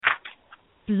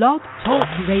Blog Talk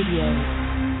Radio.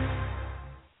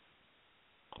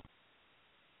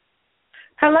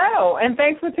 Hello, and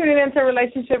thanks for tuning in to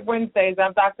Relationship Wednesdays.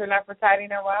 I'm Dr. Nefertiti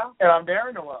Noel. And I'm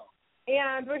Darren Noel.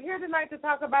 And we're here tonight to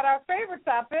talk about our favorite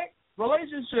topic,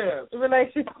 relationships.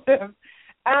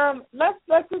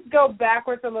 Let's just go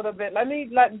backwards a little bit.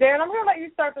 Darren, I'm going to let you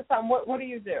start this time. What do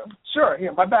you do? Sure.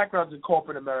 Yeah, my background's in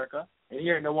corporate America, and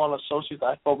here at Noel Associates,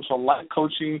 I focus on life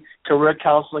coaching, career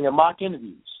counseling, and mock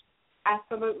interviews.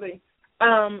 Absolutely.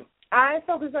 I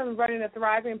focus on running a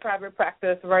thriving private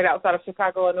practice right outside of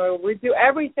Chicago, Illinois. We do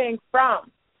everything from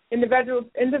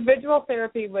individual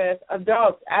therapy with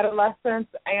adults, adolescents,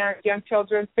 and young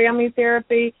children, family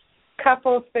therapy,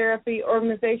 couples therapy,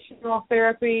 organizational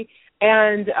therapy,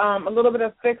 and a little bit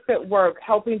of fix-it work,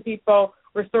 helping people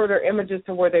restore their images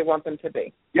to where they want them to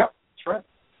be. Yep, that's right.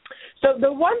 So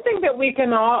the one thing that we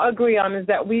can all agree on is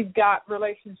that we've got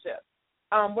relationships,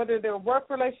 whether they're work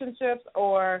relationships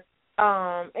or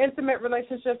intimate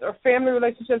relationships or family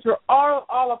relationships. We're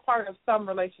all a part of some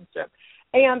relationship.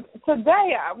 And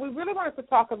today we really wanted to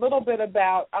talk a little bit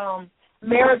about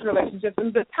marriage relationships.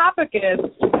 And the topic is,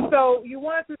 so you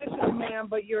want a traditional man,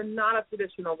 but you're not a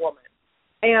traditional woman.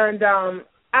 And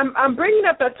I'm bringing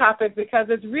up that topic because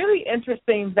it's really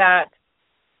interesting that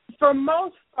for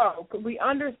most folk, we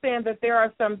understand that there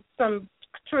are some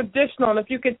traditional, and if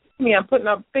you could see me, I'm putting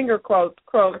up finger quotes,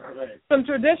 some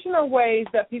traditional ways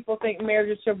that people think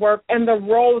marriages should work and the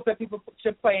roles that people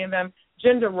should play in them,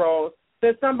 gender roles,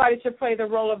 that somebody should play the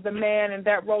role of the man, and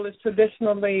that role is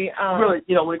traditionally... really,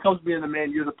 when it comes to being the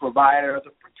man, you're the provider,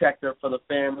 the protector for the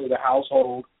family, the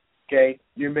household, okay?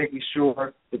 You're making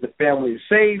sure that the family is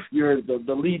safe. You're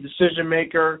the lead decision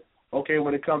maker, okay,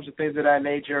 when it comes to things of that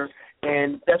nature.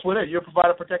 And that's what it is. You're a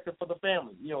provider, protector for the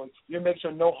family. You make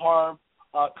sure no harm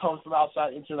comes from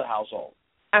outside into the household.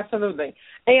 Absolutely.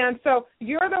 And so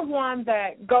you're the one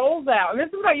that goes out, and this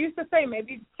is what I used to say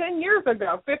maybe 10 years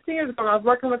ago, 15 years ago when I was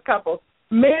working with couples.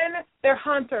 Men, they're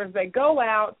hunters. They go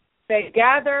out, they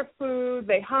gather food,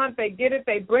 they hunt, they get it,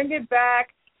 they bring it back,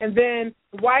 and then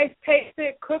wife takes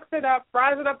it, cooks it up,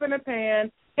 fries it up in a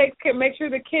pan, make sure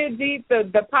the kids eat,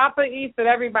 the papa eats, and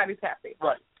everybody's happy.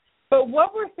 Right. But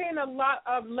what we're seeing a lot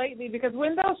of lately, because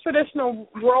when those traditional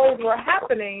roles were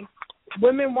happening,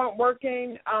 women weren't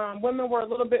working. Women were a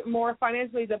little bit more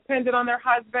financially dependent on their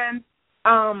husbands.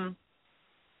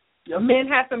 Men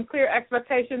had some clear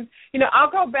expectations.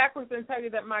 I'll go backwards and tell you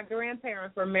that my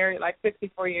grandparents were married like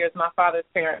 64 years, my father's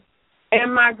parents.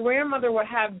 And my grandmother would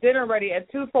have dinner ready at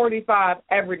 2:45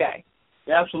 every day.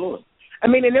 Yeah, absolutely.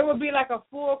 And it would be like a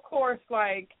full course,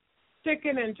 like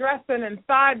chicken and dressing and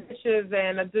side dishes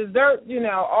and a dessert,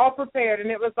 all prepared. And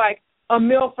it was like a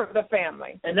meal for the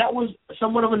family. And that was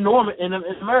somewhat of a norm in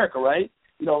America, right?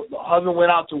 The husband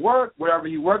went out to work, wherever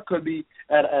he worked, could be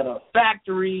at a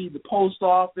factory, the post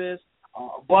office,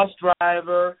 a bus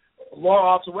driver,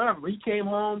 law office, whatever. He came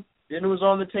home, dinner was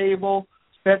on the table,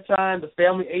 spent time, the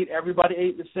family ate, everybody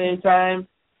ate at the same time,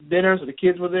 dinner, so the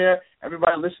kids were there,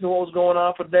 everybody listened to what was going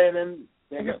on for the day, and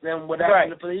then what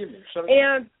happened for the evening. So,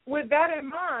 and with that in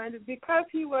mind, because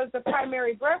he was the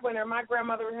primary breadwinner, my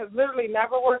grandmother has literally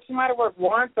never worked. She might have worked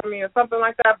once, or something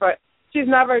like that, but she's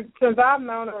never, since I've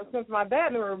known her, since my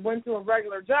dad knew her, went to a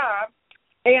regular job.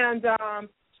 And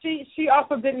she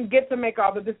also didn't get to make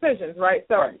all the decisions, right?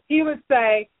 So he would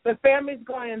say, the family's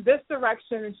going in this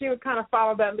direction, and she would kind of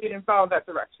follow that lead and follow that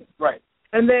direction. Right.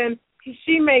 And then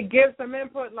she may give some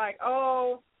input like,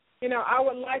 I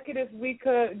would like it if we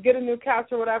could get a new couch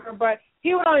or whatever, but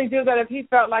he would only do that if he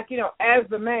felt like, as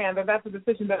the man, that's a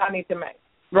decision that I need to make.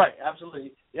 Right,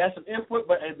 absolutely. He had some input,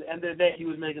 but at the end of the day, he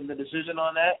was making the decision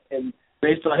on that. And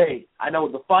based on, hey, I know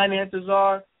what the finances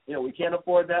are. We can't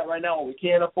afford that right now, or we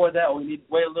can't afford that, or we need to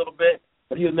wait a little bit.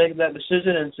 But he was making that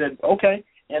decision and said, okay,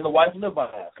 and the wife lived by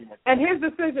that. And his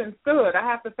decision stood. I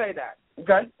have to say that.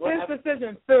 Okay. His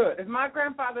decision stood. If my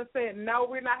grandfather said, no,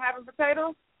 we're not having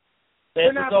potatoes,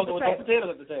 we're not having potatoes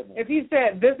at the table. If he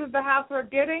said, this is the house we're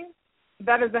getting,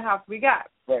 that is the house we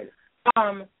got. Right.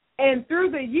 And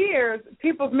through the years,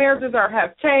 people's marriages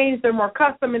have changed. They're more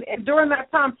custom. And during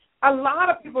that time, a lot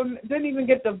of people didn't even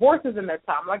get divorces in their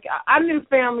time. Like, I knew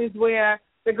families where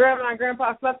the grandma and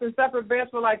grandpa slept in separate beds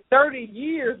for like 30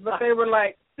 years, but they were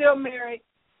like still married.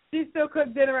 She still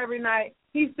cooked dinner every night.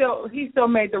 He still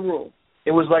made the rules.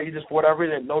 It was like you just fought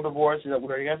everything, no divorce.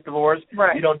 We're against divorce.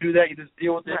 Right. You don't do that. You just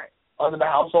deal with it under the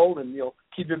household, and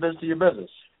keep your business to your business.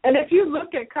 And if you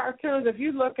look at cartoons, if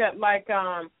you look at like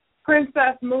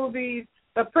princess movies,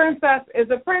 the princess is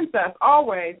a princess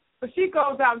always. But she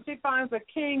goes out and she finds a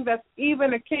king that's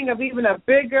even a king of even a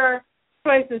bigger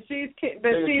place than she's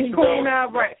queen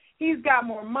of. Right. he's got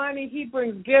more money, he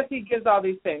brings gifts, he gives all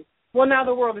these things. Well, now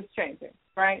the world is changing,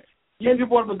 right? You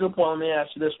brought up a good point. Let me ask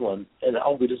you this one, and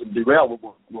hopefully this will derail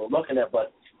what we're looking at,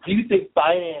 but do you think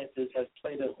finances has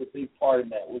played a big part in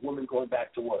that, with women going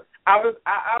back to work? I was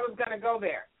going to go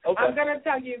there. Okay. I'm going to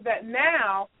tell you that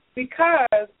now,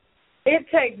 because it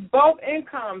takes both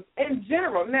incomes in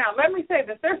general. Now, let me say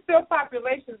this. There's still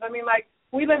populations. I mean, like,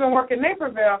 we live and work in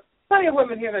Naperville. Plenty of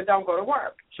women here that don't go to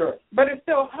work. Sure. But it's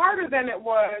still harder than it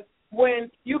was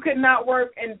when you could not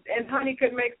work and honey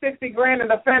could make $60,000 and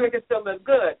the family could still live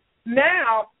good.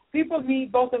 Now, people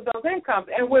need both of those incomes.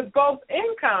 And with both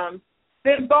incomes,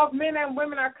 then both men and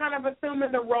women are kind of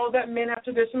assuming the role that men have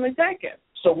traditionally taken.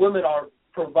 So women are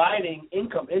providing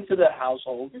income into the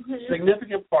household,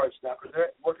 significant parts now, because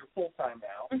they're working full-time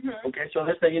now. Okay, so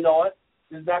they say, you know what,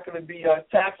 there's not going to be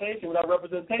taxation without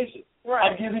representation.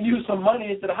 Right. I'm giving you some money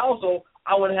into the household.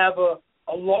 I want to have a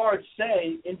large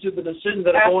say into the decisions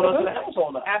that are going on in the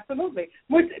household now. Absolutely.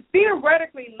 Which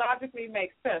theoretically, logically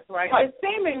makes sense, right? It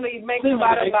seemingly makes a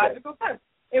lot of logical sense.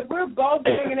 If we're both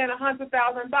bringing in $100,000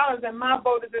 and my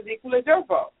vote is as equal as your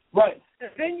vote. Right.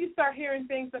 And then you start hearing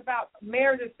things about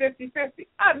marriage is 50-50.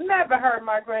 I've never heard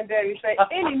my granddaddy say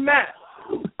any mess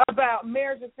about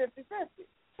marriage is 50-50.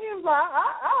 He was like,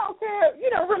 I don't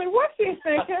care, really what she's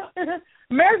thinking.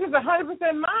 Marriage is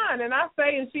 100% mine, and I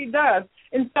say and she does.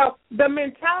 And so the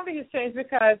mentality has changed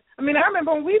because, I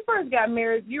remember when we first got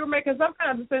married, you were making some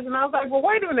kind of decision. I was like, well,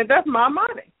 wait a minute, that's my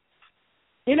money.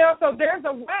 So there's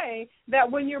a way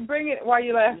that when you're bringing – why are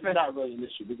you laughing? It's not really an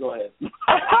issue, but go ahead.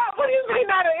 What do you mean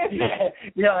not an issue?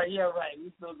 Yeah, right.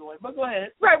 We still going, but go ahead.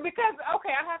 Right, because,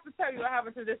 okay, I have to tell you I have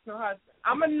a traditional husband.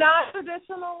 I'm a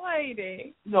non-traditional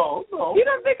lady. No. You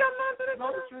don't think I'm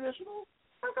non-traditional? Non-traditional?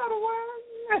 I got to work.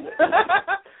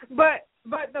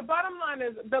 But the bottom line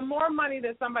is the more money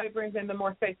that somebody brings in, the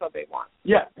more say-so they want.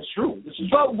 Yeah, it's true. This is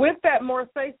but true. with that more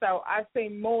say-so, I see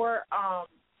more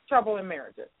trouble in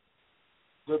marriages.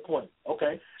 Good point.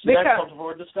 Okay. So that comes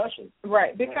for a discussion.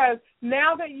 Right, because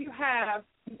now that you have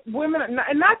women,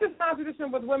 and not just non-traditional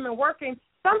with women working,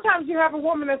 sometimes you have a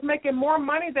woman that's making more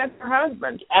money than her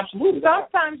husband. Absolutely.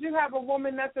 Sometimes you have a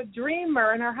woman that's a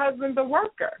dreamer and her husband's a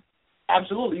worker.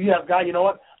 Absolutely. You have a guy, you know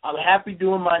what, I'm happy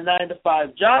doing my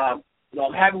 9-to-5 job.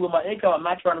 I'm happy with my income. I'm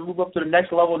not trying to move up to the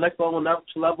next level,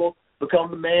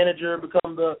 become the manager,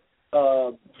 become the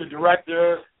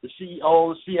director, the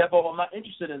CEO, the CFO. I'm not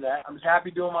interested in that. I'm just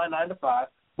happy doing my 9-to-5.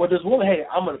 But this woman, hey,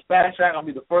 I'm going to fast track. I'll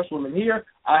be the first woman here.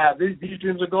 I have these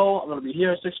dreams of goal. I'm going to be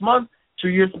here in 6 months. 2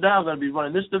 years from now, I'm going to be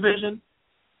running this division.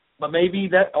 But maybe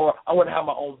that, or I want to have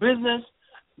my own business.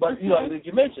 But, like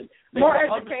you mentioned. More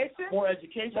education.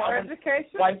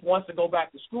 Wife wants to go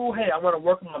back to school. Hey, I want to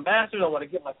work on my master's. I want to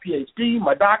get my PhD,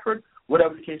 my doctorate,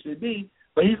 whatever the case may be.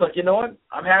 But he's like, you know what?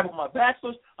 I'm happy with my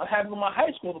bachelor's. I'm happy with my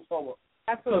high school diploma.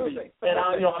 Absolutely. And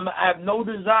I have no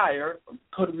desire,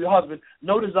 could be your husband,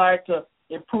 no desire to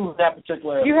improve that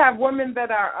particular area. You have women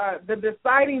that are the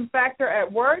deciding factor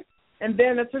at work, and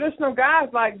then the traditional guys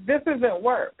like, this isn't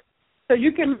work. So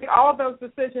you can make all those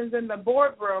decisions in the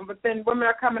boardroom, but then women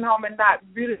are coming home and not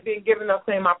really being given those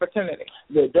same opportunities.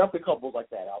 There are definitely couples like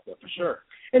that out there, for sure.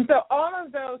 And so all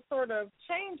of those sort of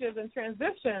changes and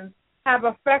transitions have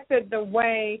affected the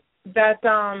way that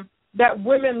that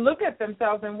women look at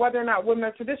themselves and whether or not women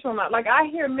are traditional or not. Like I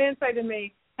hear men say to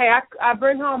me, hey, I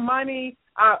bring home money,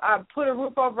 I put a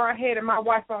roof over our head, and my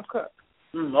wife don't cook.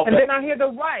 Okay. And then I hear the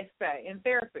wife say in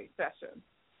therapy sessions,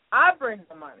 I bring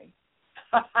the money.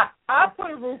 I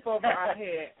put a roof over our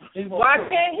head. Why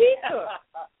can't he cook?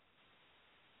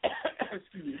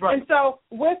 Right. And so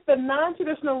with the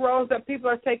non-traditional roles that people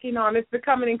are taking on, it's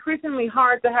becoming increasingly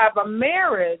hard to have a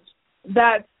marriage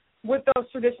that's with those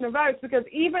traditional values, because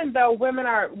even though women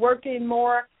are working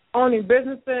more, owning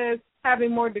businesses,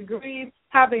 having more degrees,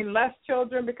 having less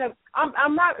children, because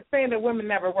I'm not saying that women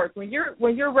never work. When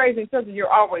you're raising children,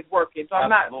 you're always working. So I'm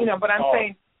not, but I'm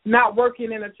saying not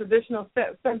working in a traditional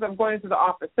sense of going into the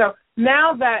office. So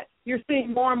now that you're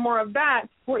seeing more and more of that,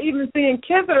 we're even seeing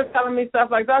kids that are telling me stuff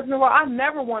like, Dr. Noel, I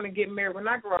never want to get married when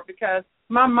I grow up because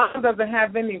my mom doesn't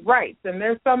have any rights, and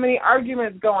there's so many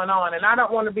arguments going on, and I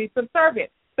don't want to be subservient.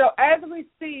 So as we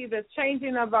see the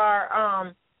changing of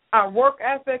our work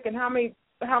ethic and how many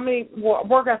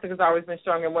work ethic has always been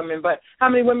strong in women, but how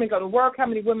many women go to work, how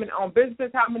many women own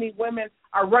businesses, how many women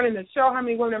are running the show, how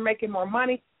many women are making more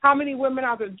money, how many women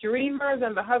are the dreamers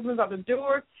and the husbands are the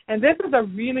doers. And this is a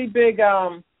really big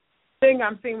thing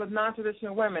I'm seeing with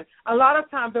non-traditional women. A lot of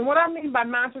times, and what I mean by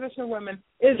non-traditional women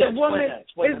is the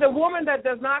woman that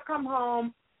does not come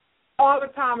home all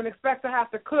the time and expects to have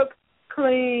to cook,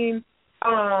 clean,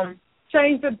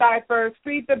 change the diapers,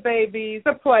 feed the babies,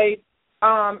 the plates,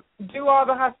 do all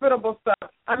the hospitable stuff.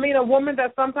 I mean, a woman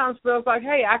that sometimes feels like,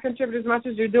 hey, I contribute as much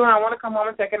as you're doing. I want to come home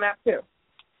and take a nap too.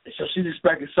 So she's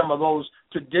expecting some of those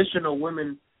traditional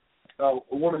women's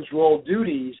role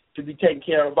duties to be taken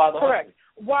care of by the Correct.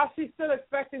 husband. While she's still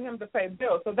expecting him to pay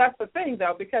bills. So that's the thing,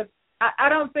 though, because I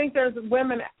don't think there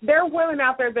are women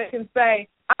out there that can say,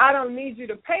 I don't need you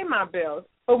to pay my bills.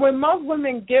 But when most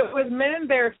women get with men,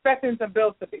 they're expecting the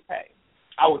bills to be paid.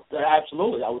 I would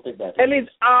think that. At least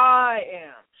I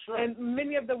am. Sure. And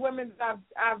many of the women that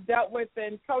I've dealt with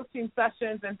in coaching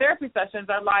sessions and therapy sessions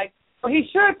are like, well, he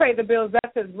should pay the bills.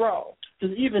 That's his role.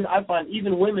 Because I find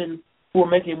even women who are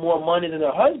making more money than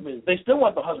their husbands, they still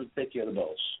want the husband to take care of the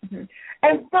bills. Mm-hmm.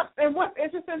 And what's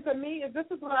interesting to me is this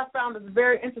is what I found is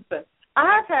very interesting.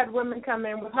 I've had women come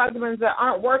in with husbands that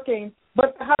aren't working,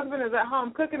 but the husband is at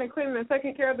home cooking and cleaning and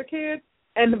taking care of the kids,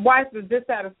 and the wife is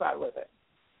dissatisfied with it.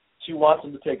 She wants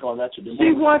him to take on that tradition.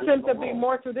 She wants him to be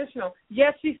more traditional.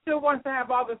 Yes, she still wants to have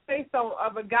all the say-so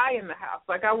of a guy in the house.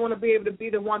 Like, I want to be able to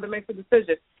be the one to make the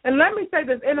decision. And let me say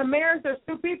this, in a marriage, there's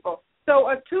two people. So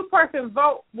a two-person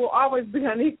vote will always be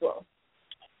unequal.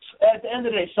 At the end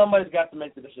of the day, somebody's got to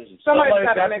make the decision. Somebody's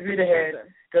got to be the head.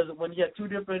 Because when you have two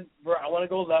different, I want to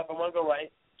go left, I want to go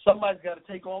right, somebody's got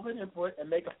to take all the input and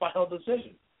make a final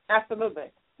decision.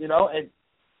 Absolutely.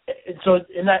 And so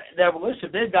in that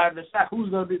relationship, they've got to decide who's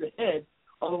going to be the head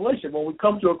of the relationship. When we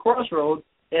come to a crossroad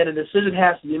and a decision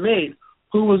has to be made,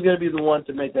 who is going to be the one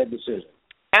to make that decision?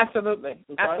 Absolutely,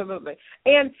 okay. Absolutely.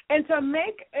 And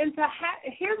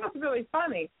here's what's really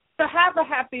funny: to have a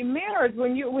happy marriage,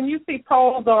 when you see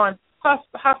polls on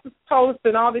HuffPost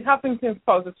and all these Huffington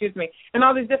Post, and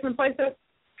all these different places,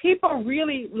 people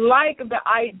really like the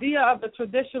idea of the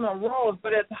traditional roles,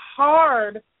 but it's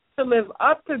hard to live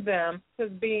up to them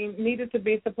because being needed to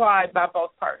be supplied by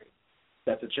both parties.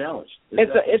 That's a challenge.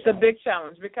 It's a big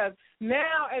challenge because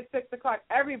now at 6 o'clock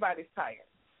everybody's tired.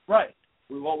 Right.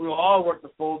 We all work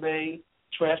the full day,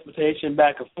 transportation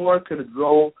back and forth. Could have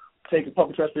drove, taken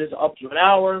public transportation up to an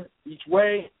hour each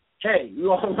way. Hey, we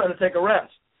all want to take a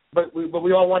rest, but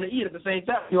we all want to eat at the same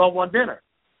time. We all want dinner.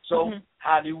 So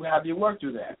how do you work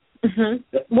through that? Mm-hmm.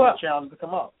 That's the challenge to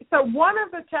come up. So one of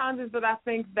the challenges that I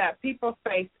think that people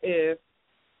face is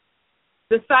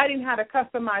deciding how to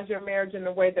customize your marriage in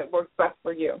a way that works best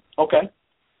for you. Okay.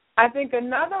 I think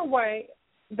another way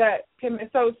that can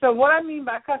so what I mean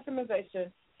by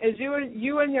customization is you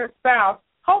and your spouse,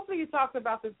 hopefully you talked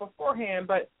about this beforehand,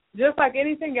 but just like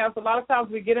anything else, a lot of times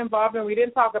we get involved and we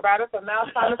didn't talk about it, so now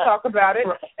it's time to talk about it,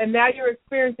 right. And now you're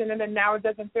experiencing it and now it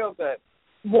doesn't feel good.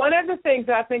 One of the things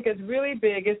that I think is really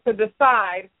big is to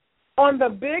decide on the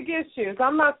big issues.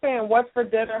 I'm not saying what's for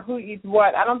dinner, who eats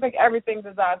what. I don't think everything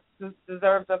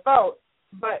deserves a vote,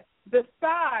 but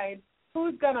decide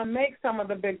who's going to make some of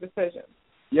the big decisions.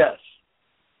 Yes,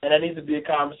 and that needs to be a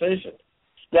conversation.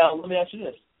 Now, let me ask you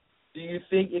this. Do you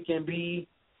think it can be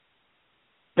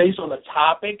based on the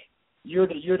topic? You're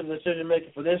the decision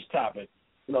maker for this topic.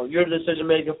 You're the decision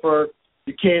maker for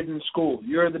your kids in school.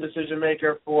 You're the decision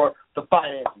maker for the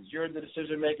finances. You're the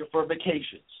decision maker for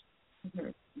vacations. Mm-hmm.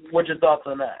 What's your thoughts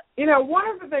on that? One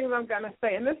of the things I'm going to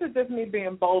say, and this is just me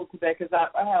being bold today because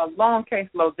I had a long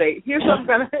caseload date. Here's what I'm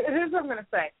going to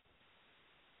say.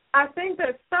 I think that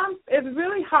it's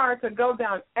really hard to go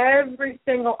down every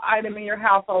single item in your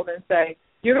household and say,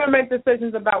 you're going to make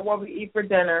decisions about what we eat for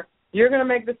dinner. You're going to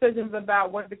make decisions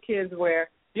about what the kids wear.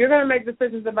 You're going to make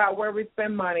decisions about where we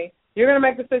spend money. You're going to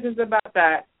make decisions about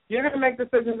that. You're going to make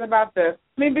decisions about this.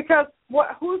 I mean, because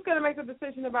who's going to make the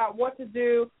decision about what to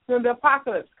do when the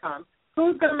apocalypse comes?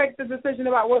 Who's going to make the decision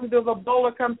about what to do if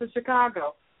Ebola comes to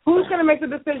Chicago? Who's going to make the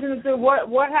decision to do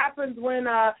what happens when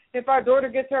if our daughter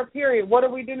gets her period? What do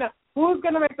we do now? Who's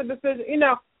going to make the decision?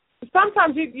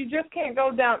 Sometimes you just can't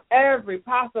go down every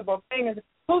possible thing.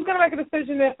 Who's going to make a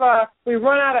decision if we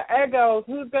run out of Eggos?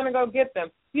 Who's going to go get them?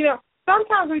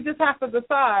 Sometimes we just have to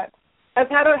decide as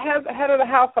head of the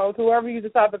household, whoever you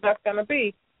decide that's going to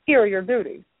be, here are your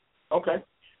duties. Okay.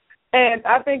 And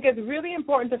I think it's really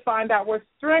important to find out where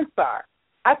strengths are.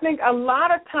 I think a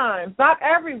lot of times, not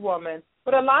every woman,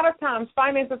 but a lot of times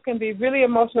finances can be really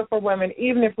emotional for women,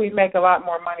 even if we make a lot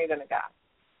more money than a guy.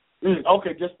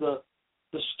 Okay, just the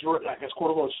I guess,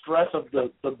 quote unquote, stress of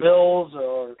the bills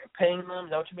or paying them. Is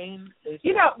that what you mean?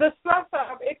 The stress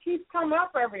of it keeps coming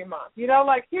up every month.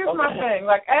 Here's my thing.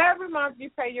 Like, every month you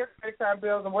pay your credit card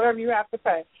bills and whatever you have to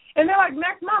pay. And then, like,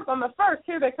 next month on the 1st,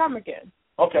 here they come again.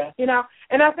 Okay.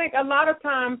 And I think a lot of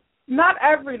times, not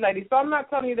every lady, so I'm not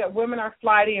telling you that women are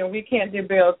flighty and we can't do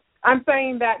bills. I'm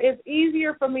saying that it's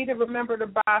easier for me to remember to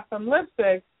buy some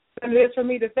lipstick than it is for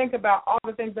me to think about all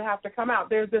the things that have to come out.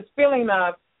 There's this feeling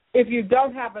of, if you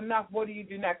don't have enough, what do you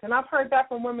do next? And I've heard that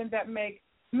from women that make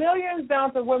millions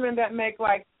down to women that make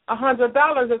like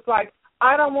 $100. It's like,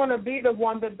 I don't want to be the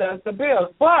one that does the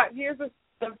bills. But here's the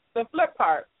flip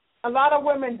part. A lot of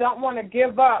women don't want to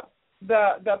give up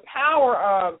the power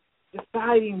of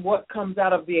deciding what comes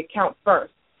out of the account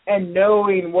first and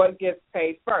knowing what gets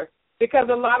paid first. Because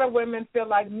a lot of women feel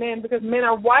like men, because men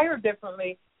are wired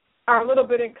differently, are a little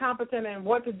bit incompetent in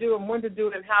what to do and when to do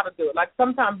it and how to do it. Like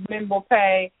sometimes men will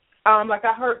pay, like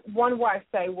I heard one wife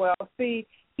say, well, see,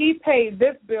 he paid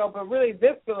this bill, but really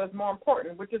this bill is more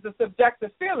important, which is a subjective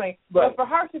feeling. Right. But for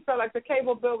her, she felt like the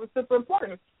cable bill was super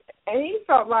important. And he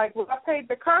felt like, well, I paid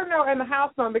the car note and the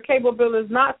house note, the cable bill is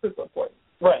not super important.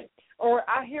 Right. Or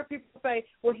I hear people say,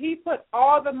 well, he put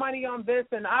all the money on this,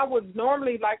 and I would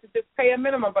normally like to just pay a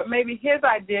minimum, but maybe his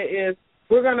idea is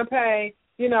we're going to pay,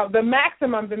 the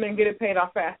maximum and then get it paid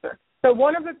off faster. So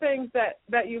one of the things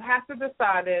that you have to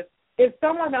decide is, if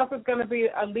someone else is going to be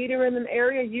a leader in an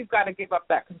area, you've got to give up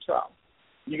that control.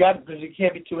 You got to, because you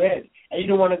can't be too heavy. And you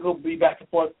don't want to go be back and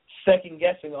forth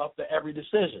second-guessing after every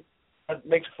decision. It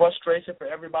makes frustration for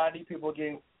everybody. People are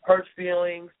getting hurt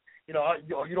feelings. You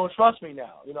don't trust me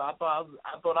now. I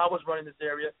thought I was running this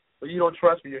area, but you don't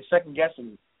trust me. You're second-guessing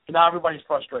me. So now everybody's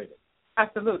frustrated.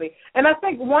 Absolutely. And I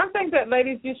think one thing that,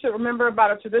 ladies, you should remember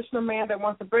about a traditional man that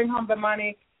wants to bring home the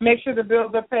money, make sure the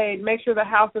bills are paid, make sure the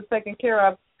house is taken care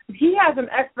of, he has an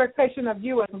expectation of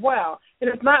you as well. And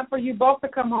it's not for you both to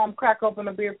come home, crack open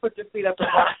a beer, put your feet up and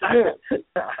watch the news.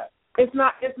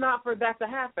 It's not for that to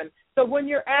happen. So when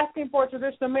you're asking for a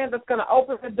traditional man that's going to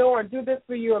open the door and do this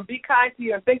for you and be kind to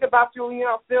you and think about you when you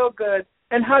don't feel good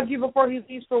and hug you before he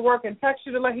leaves for work and text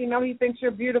you to let you know he thinks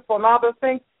you're beautiful and all those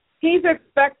things, he's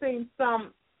expecting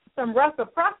some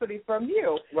reciprocity from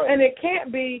you. Right. And it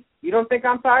can't be, you don't think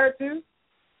I'm tired too?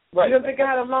 Right. You don't think I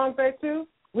had a long day too?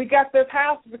 We got this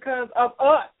house because of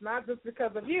us, not just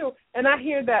because of you. And I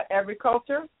hear that every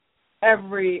culture,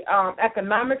 every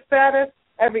economic status,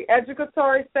 every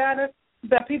educatory status,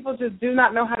 that people just do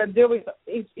not know how to deal with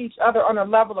each other on a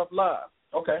level of love.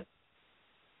 Okay.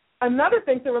 Another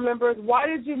thing to remember is, why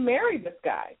did you marry this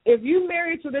guy? If you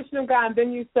marry a traditional guy and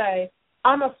then you say,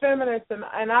 I'm a feminist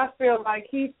and I feel like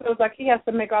he feels like he has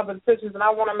to make all the decisions and I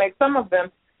want to make some of them,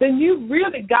 then you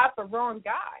really got the wrong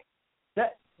guy.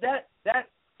 That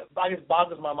I guess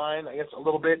boggles my mind, I guess, a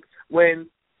little bit, when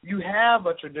you have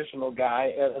a traditional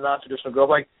guy and a non-traditional girl.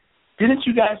 Like, didn't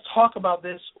you guys talk about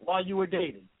this while you were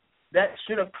dating? That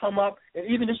should have come up, and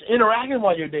even just interacting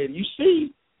while you're dating. You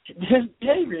see his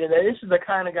behavior, and this is the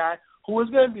kind of guy who is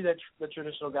going to be the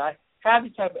traditional guy, have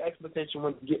these type of expectation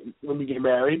when you get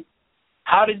married.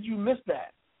 How did you miss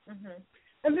that? Mm-hmm.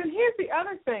 And then here's the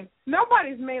other thing.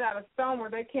 Nobody's made out of stone where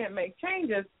they can't make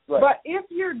changes. Right. But if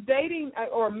you're dating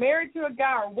or married to a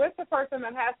guy or with a person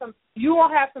that has you will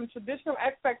have some traditional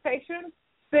expectations,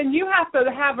 then you have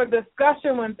to have a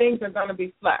discussion when things are going to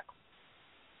be flex.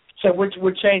 So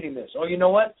we're changing this. Oh, you know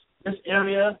what? This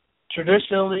area,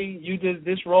 traditionally, you did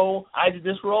this role, I did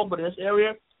this role, but in this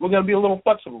area, we're going to be a little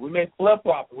flexible. We may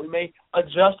flip-flop it. We may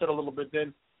adjust it a little bit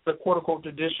than the quote-unquote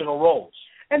traditional roles.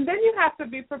 And then you have to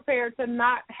be prepared to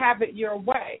not have it your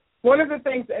way. One of the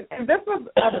things, and this was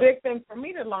a big thing for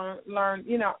me to learn,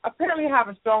 apparently I have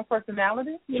a strong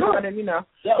personality, Sure.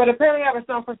 Yeah. But apparently I have a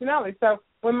strong personality. So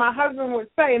when my husband would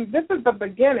say, and this is the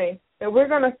beginning, that we're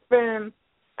going to spend,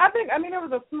 it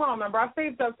was a small number. I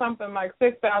saved up something like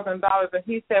 $6,000, and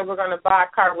he said we're going to buy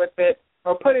a car with it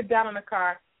or put it down in the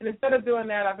car. And instead of doing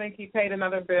that, I think he paid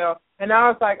another bill. And I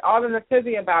was like all in a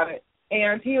tizzy about it.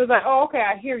 And he was like, oh, okay,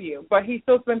 I hear you. But he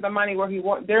still spent the money where he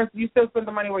wanted. You still spent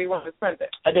the money where you wanted to spend it.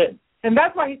 I did. And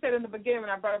that's why he said in the beginning when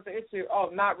I brought up the issue, oh,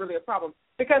 not really a problem.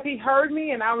 Because he heard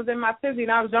me and I was in my tizzy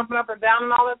and I was jumping up and down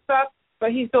and all that stuff,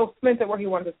 but he still spent it where he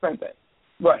wanted to spend it.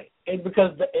 Right. And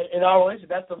because in our relationship,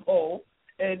 that's the whole.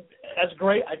 And that's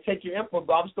great. I take your input,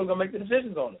 but I'm still going to make the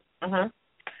decisions on it. Uh-huh.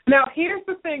 Now, here's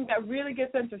the thing that really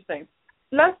gets interesting.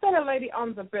 Let's say a lady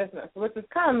owns a business, which is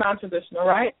kind of non-traditional,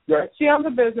 right? Right. She owns a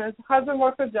business, husband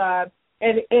works a job,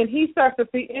 and he starts to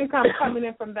see income coming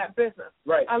in from that business.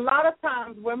 Right. A lot of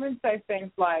times women say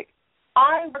things like,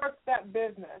 I worked that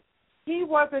business. He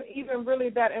wasn't even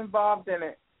really that involved in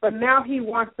it, but now he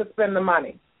wants to spend the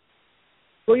money.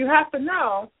 Well, you have to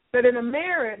know that in a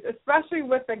marriage, especially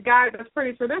with a guy that's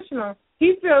pretty traditional,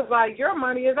 he feels like your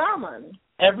money is our money.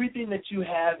 Everything that you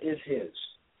have is his.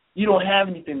 You don't have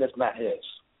anything that's not his.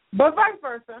 But vice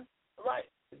versa. Right.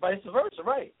 Vice versa,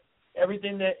 right.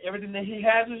 Everything that he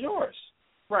has is yours.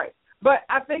 Right. But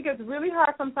I think it's really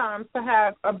hard sometimes to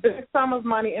have a big sum of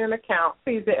money in an account,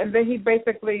 sees it, and then he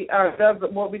basically does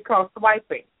what we call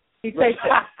swiping. He takes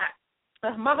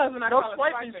it. My husband, I call it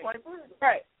swiping. Swiper.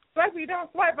 Right. swipe or you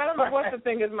don't swipe. I don't know what the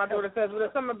thing is my daughter says, but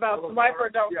it's something about swipe or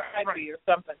don't swipe or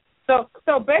something.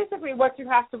 So basically what you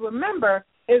have to remember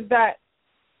is that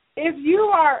if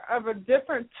you are of a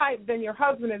different type than your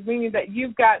husband is, meaning that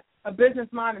you've got a business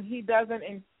mind and he doesn't,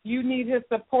 and you need his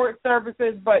support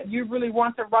services, but you really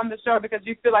want to run the show because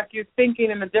you feel like you're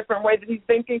thinking in a different way that he's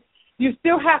thinking, you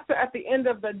still have to, at the end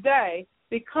of the day,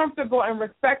 be comfortable and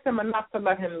respect him enough to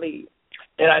let him lead.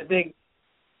 And I think,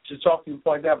 to talk to you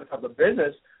point out because of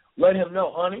business, let him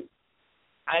know, honey,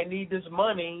 I need this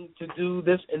money to do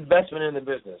this investment in the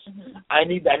business. Mm-hmm. I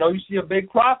know you see a big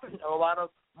profit, a lot of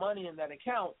money in that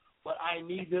account, but I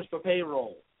need this for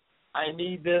payroll. I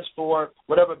need this for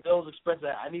whatever bills, expenses.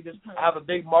 I need this. I have a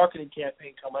big marketing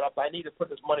campaign coming up. I need to put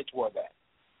this money toward that.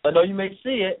 I know you may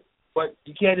see it, but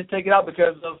you can't just take it out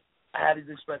because of I had these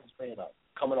expenses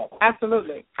coming up.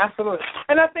 Absolutely.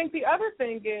 And I think the other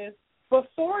thing is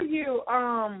before you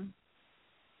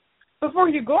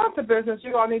go into business,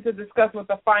 you all need to discuss what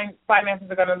the finances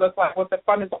are going to look like, what the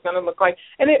fund is going to look like.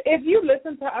 And if you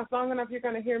listen to us long enough, you're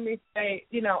going to hear me say,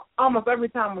 almost every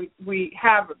time we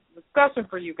have a discussion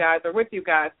for you guys or with you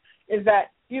guys, is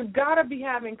that you've got to be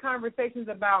having conversations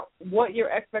about what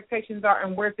your expectations are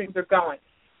and where things are going.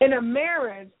 In a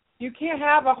marriage, you can't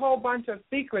have a whole bunch of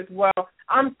secrets. Well,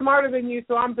 I'm smarter than you,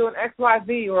 so I'm doing X, Y,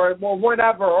 Z, or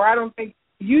whatever, or I don't think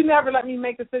you never let me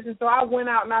make decisions, so I went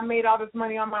out and I made all this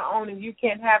money on my own and you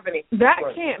can't have any. That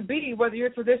can't be whether you're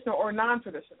traditional or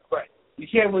non-traditional. Right. You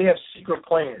can't really have secret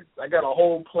plans. I got a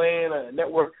whole plan, a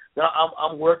network that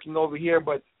I'm working over here,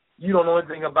 but you don't know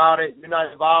anything about it. You're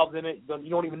not involved in it. You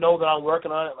don't even know that I'm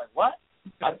working on it. Like, what?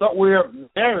 I thought we were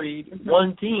married,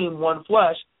 one team, one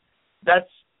flesh. That's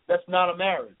not a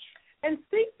marriage. And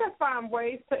seek to find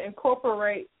ways to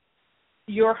incorporate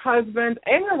your husband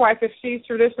and your wife, if she's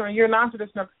traditional and you're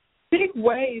non-traditional, seek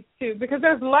ways to, because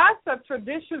there's lots of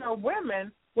traditional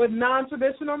women with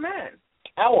non-traditional men.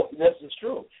 Oh, this is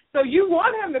true. So you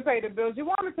want him to pay the bills. You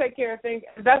want him to take care of things.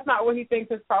 That's not what he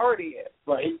thinks his priority is.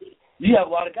 Right. You have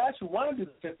a lot of guys who want to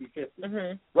do the 50-50.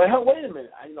 Mm-hmm. Right? Wait a minute.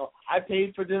 I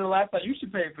paid for dinner last night. You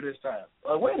should pay for this time.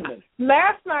 Wait a minute.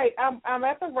 Last night, I'm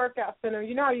at the workout center.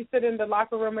 You know how you sit in the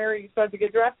locker room area, you start to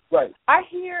get dressed? Right. I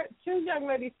hear two young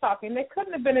ladies talking. They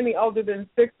couldn't have been any older than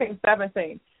 16,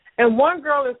 17. And one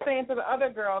girl is saying to the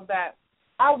other girl that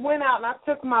I went out and I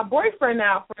took my boyfriend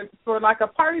out for like a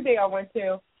party day I went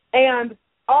to, and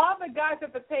all the guys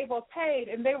at the table paid,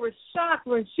 and they were shocked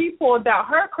when she pulled out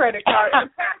her credit card and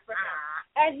paid for him,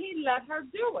 and he let her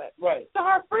do it. Right. So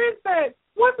her friend said,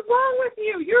 "What's wrong with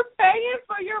you? You're paying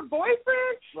for your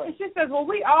boyfriend?" Right. And she says, "Well,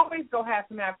 we always go half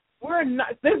and half. We're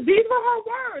not." These were her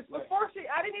words before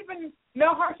I didn't even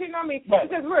know her. She know me. Right.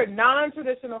 She says we're a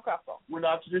non-traditional couple. We're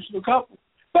not a traditional couple.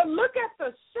 But look at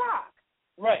the shock.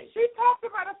 Right. She talked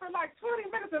about it for like 20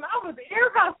 minutes, and I was ear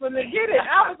hustling to get it.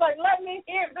 I was like, let me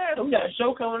hear this. We got a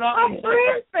show coming up.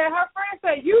 Her friend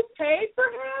said, you paid for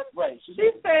him? Right.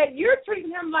 She said, you're treating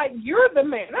him like you're the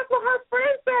man. That's what her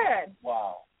friend said.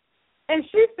 Wow. And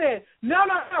she said, no,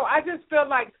 I just feel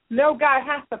like no guy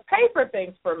has to pay for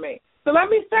things for me. So let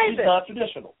me say this. She's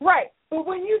non-traditional. Right. But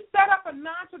when you set up a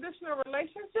non-traditional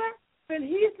relationship, then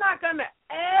he's not going to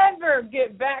ever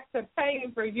get back to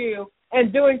paying for you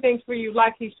and doing things for you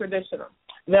like he's traditional.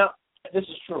 Now, this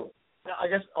is true. Now, I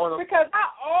guess because I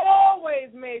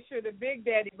always made sure the Big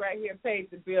Daddy right here paid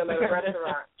the bill at a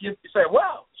restaurant. You say,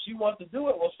 well, she wants to do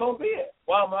it. Well, so be it.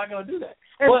 Why am I going to do that?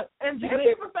 And then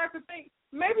people start to think,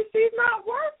 maybe she's not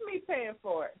worth me paying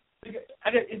for it.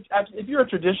 If you're a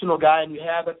traditional guy and you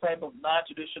have a type of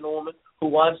non-traditional woman who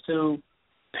wants to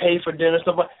pay for dinner,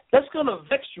 stuff like that's going to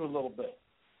vex you a little bit.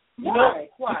 Why?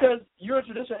 Because you're a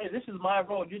traditional. Hey, this is my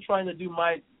role. You're trying to do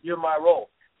my role.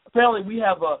 Apparently, we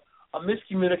have a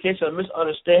miscommunication, a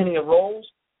misunderstanding of roles.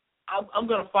 I'm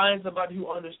going to find somebody who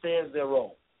understands their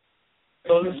role.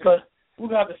 So we're going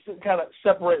to have to kind of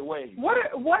separate ways. What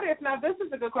if, now this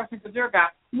is a good question because you're a guy,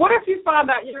 what if you find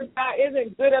out your guy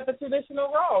isn't good at the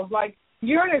traditional roles? Like,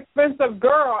 you're an expensive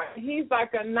girl, and he's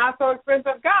like a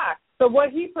not-so-expensive guy. So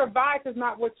what he provides is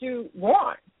not what you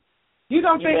want. You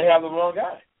may have the wrong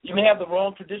guy. You may have the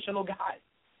wrong traditional guy.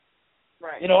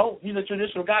 Right. He's a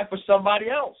traditional guy for somebody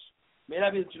else. May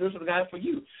not be the traditional guy for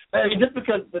you. But just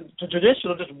because the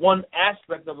traditional is just one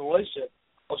aspect of the relationship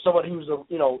of somebody who's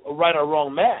a right or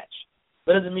wrong match,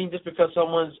 that doesn't mean just because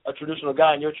someone's a traditional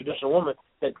guy and you're a traditional woman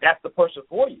that that's the person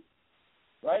for you.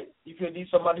 Right? You could need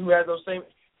somebody who has those same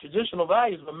traditional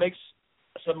values but makes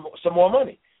some more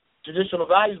money. Traditional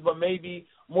values but maybe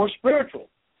more spiritual.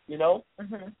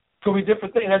 Mm-hmm. Could be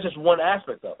different things. That's just one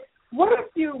aspect of it.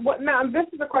 Now, this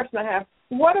is a question I have.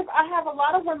 What if I have a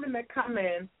lot of women that come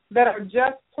in that are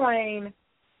just plain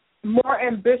more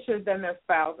ambitious than their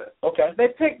spouses. Okay. They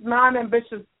pick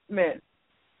non-ambitious men,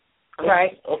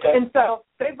 right? Okay. And so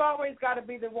they've always got to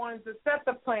be the ones that set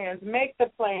the plans, make the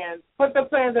plans, put the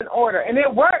plans in order. And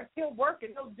it works. He'll work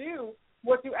it. He'll do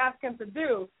what you ask him to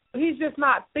do. He's just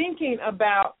not thinking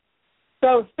about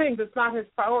those things. It's not his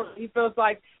priority. He feels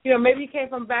like, maybe he came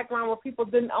from a background where people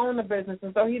didn't own a business,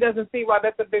 and so he doesn't see why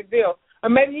that's a big deal. Or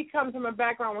maybe he comes from a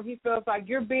background where he feels like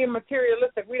you're being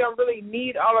materialistic. We don't really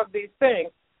need all of these things.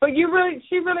 But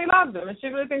she really loves him, and she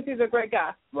really thinks he's a great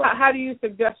guy. Right. How do you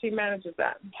suggest she manages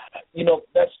that?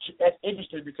 That's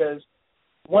interesting because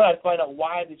when I find out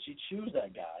why did she choose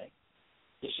that guy,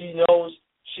 if she knows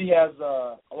she has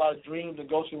a lot of dreams and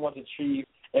goals she wants to achieve,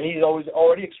 and he's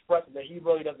already expressed that he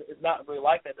really is not really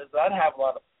like that. Does not have a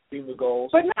lot of dreams and goals,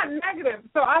 but not negative.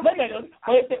 So I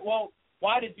think, well,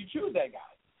 why did you choose that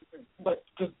guy? But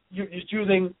because you're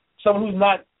choosing someone who's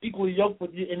not equally yoked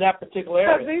with you in that particular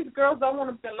area. Because these girls don't want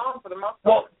to be alone for the most part.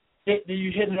 Well,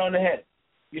 you hit it on the head.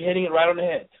 You're hitting it right on the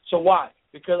head. So why?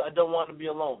 Because I don't want to be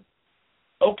alone.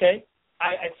 Okay.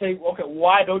 I'd say, okay,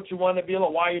 why don't you want to be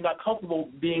alone? Why are you not comfortable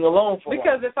being alone for a while?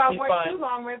 Because if I wait too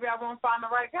long, maybe I won't find the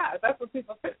right guy. That's what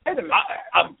people say to me.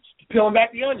 I'm peeling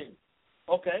back the onion.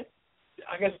 Okay.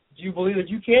 I guess, do you believe that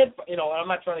you can, I'm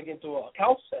not trying to get into a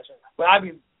couch session, but I'd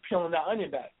be peeling that onion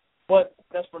back. But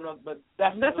that's another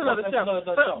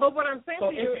show. But what I'm saying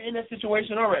to you, if you're in that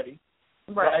situation already,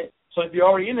 right? So if you're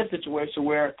already in that situation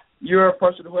where you're a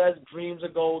person who has dreams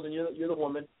and goals and you're the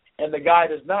woman and the guy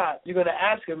does not, you're going to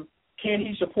ask him, can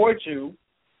he support you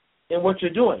in what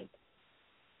you're doing?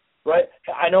 Right?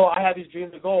 I know I have these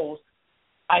dreams and goals.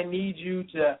 I need you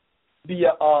to be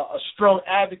a strong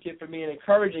advocate for me and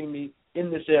encouraging me in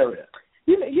this area.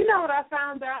 You know what I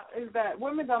found out is that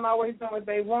women don't always know what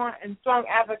they want, and strong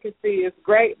advocacy is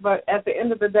great, but at the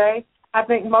end of the day, I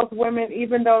think most women,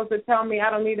 even those that tell me I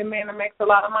don't need a man that makes a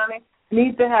lot of money,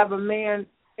 need to have a man.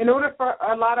 In order for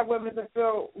a lot of women to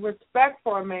feel respect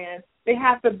for a man, they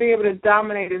have to be able to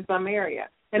dominate in some area.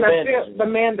 And the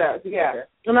man does, yeah. Okay.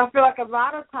 And I feel like a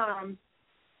lot of times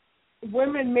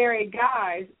women marry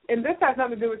guys, and this has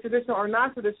nothing to do with traditional or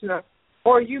non-traditional,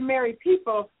 or you marry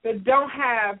people that don't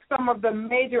have some of the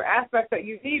major aspects that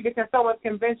you need because someone's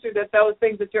convinced you that those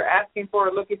things that you're asking for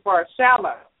or looking for are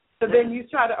shallow. So then you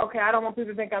try to, I don't want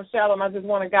people to think I'm shallow and I just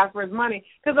want a guy for his money.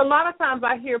 Because a lot of times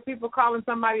I hear people calling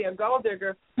somebody a gold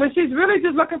digger when she's really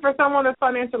just looking for someone that's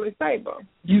financially stable.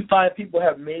 Do you find people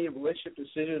have made relationship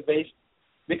decisions based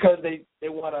because they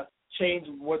want to change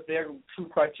what their true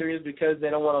criteria is because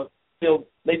they don't want to feel,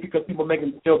 maybe because people make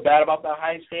them feel bad about the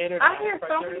high standard? I hear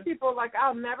so many people,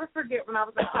 I'll never forget when I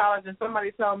was in college and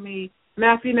somebody told me,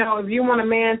 Matthew, if you want a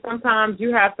man, sometimes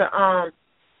you have to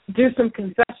do some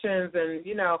concessions and,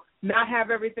 not have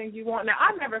everything you want. Now,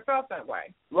 I never felt that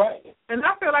way. Right. And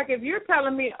I feel like if you're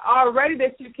telling me already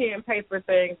that you can't pay for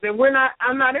things, then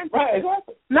I'm not interested. Right,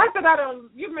 exactly. Not that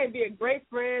you may be a great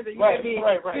friend or you may be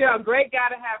a great guy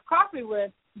to have coffee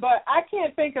with, but I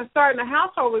can't think of starting a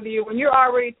household with you when you're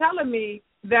already telling me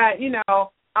that,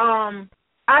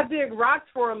 I dig rocks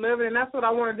for a living and that's what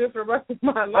I want to do for the rest of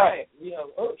my life.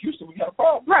 Right. Houston, we got a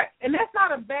problem. Right. And that's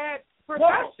not a bad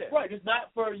profession. No, right. It's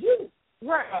not for you.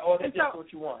 Right. Or that's just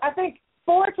what you want. I think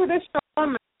for a traditional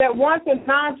woman that wants a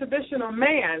non-traditional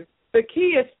man, the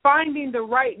key is finding the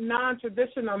right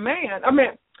non-traditional man.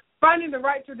 Finding the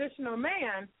right traditional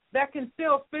man that can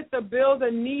still fit the bills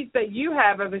and needs that you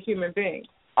have as a human being.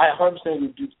 I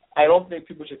understand. I don't think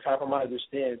people should compromise their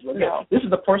standards. No. This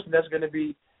is the person that's going to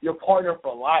be your partner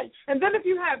for life. And then if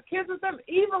you have kids with them,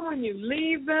 even when you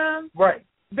leave them, right,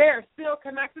 they're still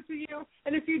connected to you.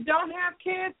 And if you don't have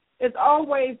kids, it's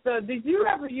always did you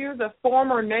ever use a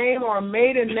former name or a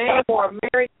maiden name or a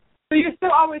married? So you're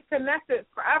still always connected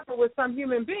forever with some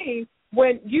human being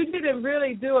when you didn't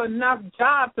really do enough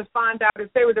job to find out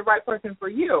if they were the right person for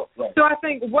you. Right. So I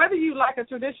think whether you like a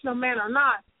traditional man or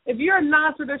not, if you're a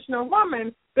non-traditional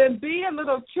woman, then be a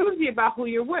little choosy about who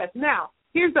you're with. Now,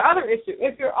 here's the other issue.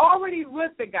 If you're already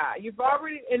with the guy,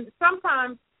 and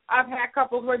sometimes I've had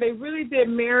couples where they really did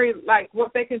marry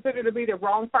what they consider to be the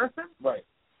wrong person. Right.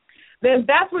 Then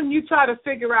that's when you try to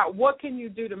figure out what can you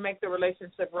do to make the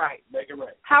relationship right. Make it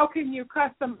right. How can you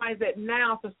customize it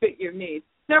now to fit your needs?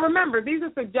 Now, remember, these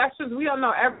are suggestions. We don't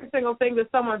know every single thing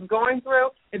that someone's going through.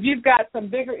 If you've got some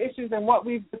bigger issues than what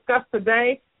we've discussed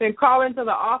today, then call into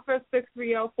the office,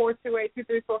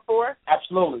 630-428-2344.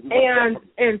 Absolutely.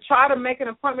 And try to make an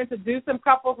appointment to do some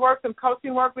couples work, some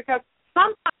coaching work, because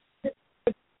sometimes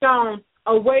it's shown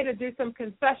a way to do some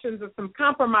concessions or some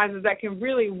compromises that can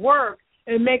really work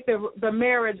and make the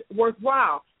marriage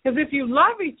worthwhile. Because if you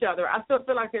love each other, I still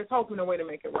feel like there's hope and a way to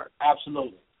make it work.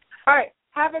 Absolutely. All right.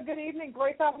 Have a good evening.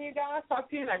 Great talking to you guys. Talk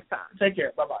to you next time. Take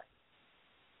care. Bye-bye.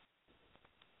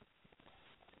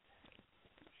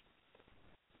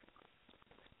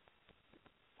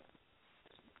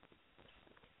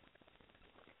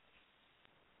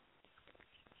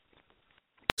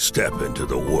 Step into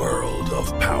the world of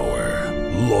power,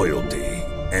 loyalty,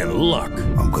 and luck.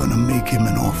 I'm gonna make him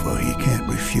an offer he can't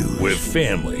refuse. With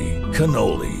family,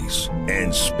 cannolis,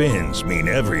 and spins mean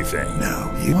everything.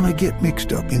 Now, you wanna get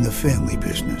mixed up in the family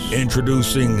business.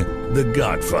 Introducing The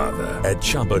Godfather at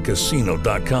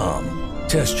ChumbaCasino.com.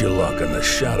 Test your luck in the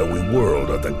shadowy world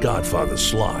of The Godfather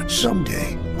slot.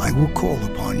 Someday, I will call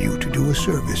upon you to do a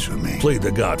service for me. Play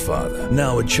The Godfather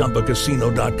now at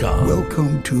ChumbaCasino.com.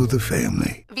 Welcome to the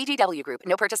family. VGW Group.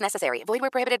 No purchase necessary. Void where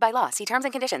prohibited by law. See terms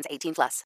and conditions. 18+.